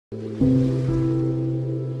Over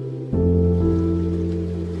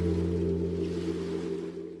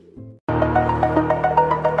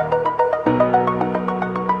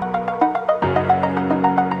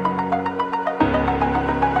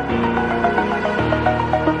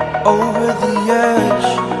the edge,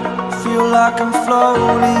 feel like I'm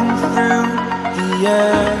floating through the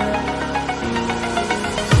air.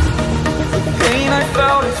 The pain I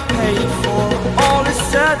felt is paid for, all is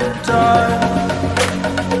said and done.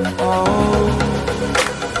 Oh,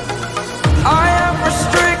 I am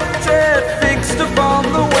restricted, fixed upon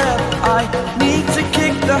the web. I need to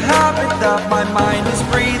kick the habit that my mind is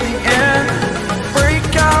breathing in.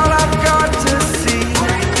 Break out, I've got to see.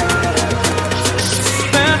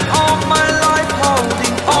 Spent all my life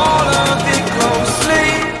holding all of it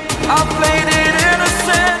closely. I played it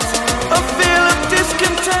innocent, a feel of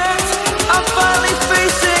discontent. I'm finally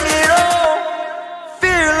facing it all,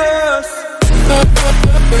 fearless.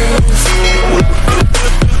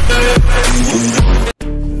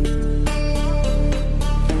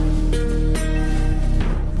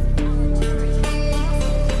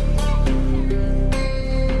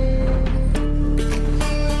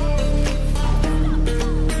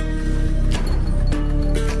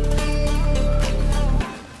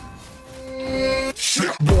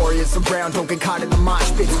 Warriors around, don't get caught in the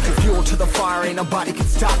mosh pit. Fuel to the fire, ain't nobody can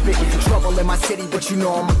stop it. Trouble in my city, but you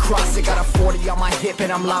know I'm across it. Got a 40 on my hip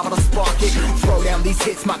and I'm liable to spark it. Throw down these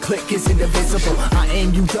hits, my click is indivisible. I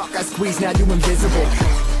aim, you duck, I squeeze, now you invisible.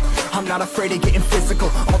 I'm not afraid of getting physical.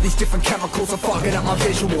 All these different chemicals are fogging up my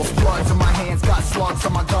visuals. Bloods on my hands, got slugs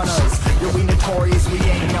on my gunners. Yo, we notorious, we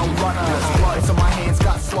ain't no runners. Bloods on my hands,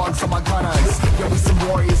 got slugs on my gunners. Yo, we some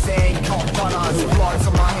warriors, they ain't called runners. Bloods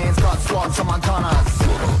on my hands, got slugs on my gunners.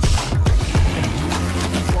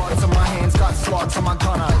 Bloods on my hands, got slugs on my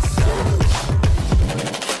gunners.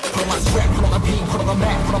 Put on my strap, put on the beam, put on the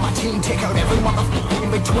map, put on my team. Take out every motherfucker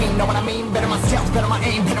in between, know what I mean? Better myself, better my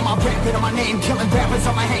aim, better my rap, better my name. Killing rappers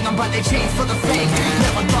on my hang, I'm by their chains for the fame.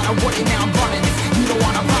 Never thought I would it, now I'm running this. You don't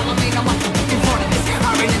wanna follow me, now I'm